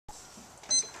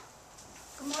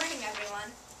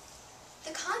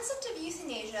The concept of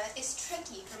euthanasia is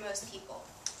tricky for most people.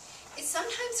 It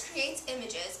sometimes creates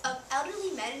images of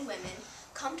elderly men and women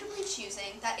comfortably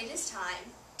choosing that it is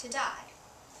time to die.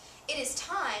 It is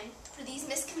time for these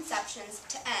misconceptions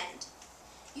to end.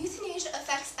 Euthanasia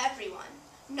affects everyone,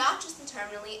 not just the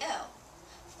terminally ill.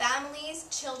 Families,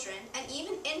 children, and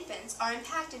even infants are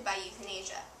impacted by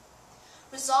euthanasia.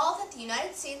 Resolve that the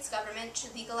United States government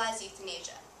should legalize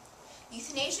euthanasia.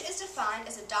 Euthanasia is defined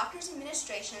as a doctor's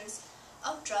administration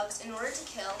of drugs in order to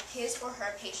kill his or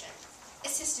her patient.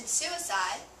 Assisted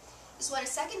suicide is when a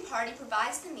second party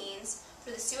provides the means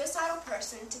for the suicidal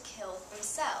person to kill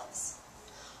themselves.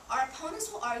 Our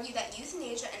opponents will argue that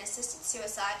euthanasia and assisted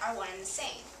suicide are one and the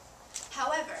same.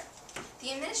 However,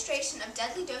 the administration of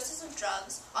deadly doses of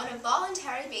drugs on a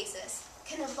voluntary basis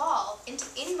can evolve into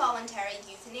involuntary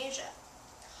euthanasia.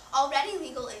 Already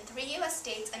legal in 3 U.S.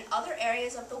 states and other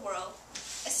areas of the world,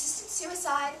 assisted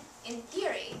suicide, in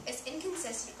theory, is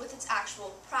inconsistent with its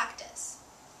actual practice.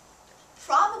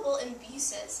 Probable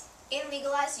abuses in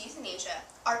legalized euthanasia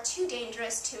are too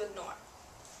dangerous to ignore.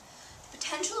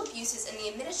 Potential abuses in the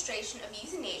administration of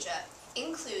euthanasia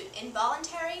include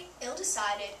involuntary,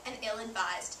 ill-decided, and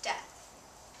ill-advised death.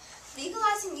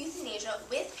 Legalizing euthanasia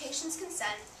with patient's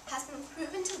consent has been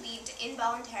proven to lead to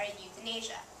involuntary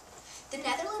euthanasia. The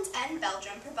Netherlands and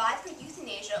Belgium provide for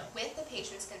euthanasia with the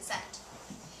patient's consent.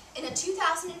 In a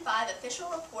 2005 official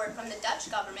report from the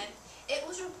Dutch government, it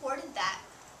was reported that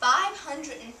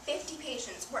 550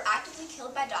 patients were actively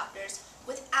killed by doctors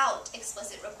without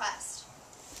explicit request.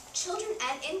 Children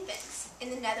and infants in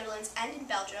the Netherlands and in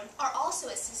Belgium are also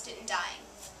assisted in dying,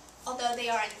 although they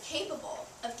are incapable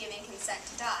of giving consent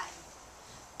to die.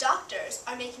 Doctors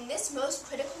are making this most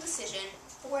critical decision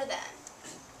for them.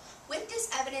 With this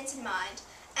evidence in mind,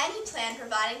 any plan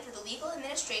providing for the legal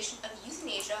administration of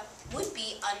euthanasia would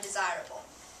be undesirable.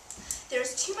 There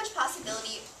is too much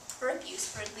possibility for abuse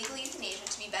for legal euthanasia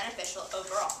to be beneficial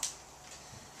overall.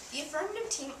 The affirmative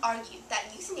team argued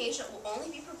that euthanasia will only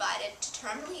be provided to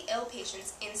terminally ill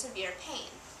patients in severe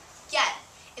pain. Yet,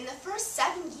 in the first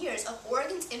 7 years of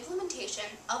Oregon's implementation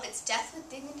of its Death with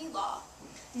Dignity law,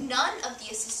 none of the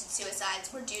assisted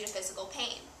suicides were due to physical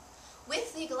pain.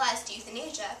 With legalized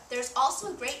euthanasia, there is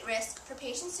also a great risk for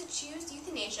patients to choose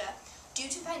euthanasia due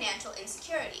to financial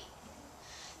insecurity.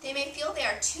 They may feel they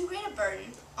are too great a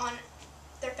burden on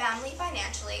their family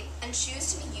financially and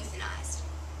choose to be euthanized.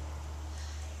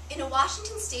 In a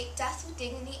Washington State Death with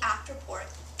Dignity Act report,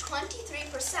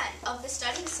 23% of the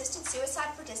study's assisted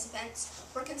suicide participants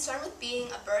were concerned with being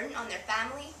a burden on their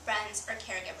family, friends, or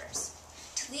caregivers.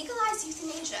 To legalize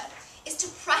euthanasia is to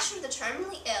pressure the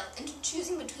terminally ill into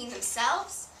choosing between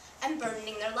themselves and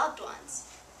burdening their loved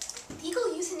ones.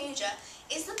 Legal euthanasia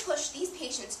is the push these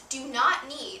patients do not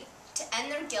need to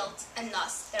end their guilt and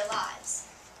thus their lives.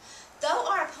 Though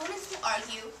our opponents will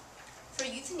argue for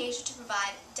euthanasia to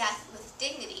provide death with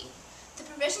dignity, the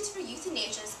provisions for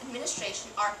euthanasia's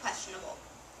administration are questionable.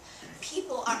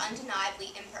 People are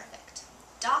undeniably imperfect.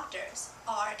 Doctors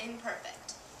are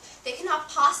imperfect. They cannot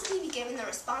possibly be given the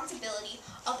responsibility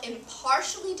of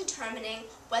impartially determining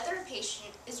whether a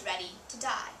patient is ready to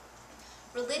die.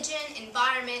 Religion,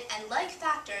 environment, and like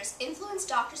factors influence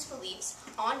doctors' beliefs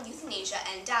on euthanasia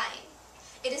and dying.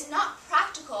 It is not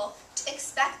practical to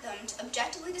expect them to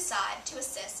objectively decide to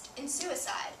assist in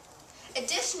suicide.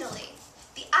 Additionally,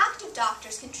 the act of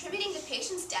doctors contributing to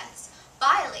patients' deaths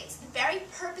violates the very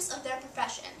purpose of their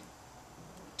profession,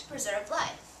 to preserve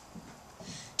life.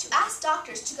 To ask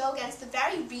doctors to go against the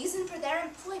very reason for their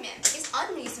employment is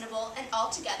unreasonable and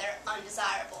altogether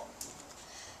undesirable.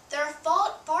 There are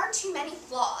far too many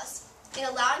flaws in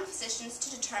allowing physicians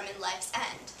to determine life's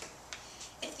end.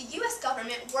 If the U.S.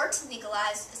 government were to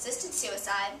legalize assisted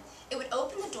suicide, it would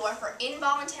open the door for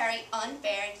involuntary,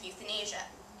 unfair euthanasia.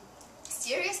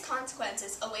 Serious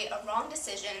consequences await a wrong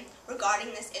decision regarding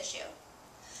this issue.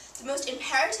 The most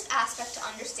imperative aspect to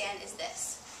understand is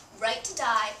this: right to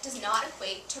die does not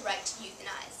equate to right to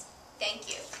euthanize. Thank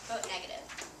you. Vote negative.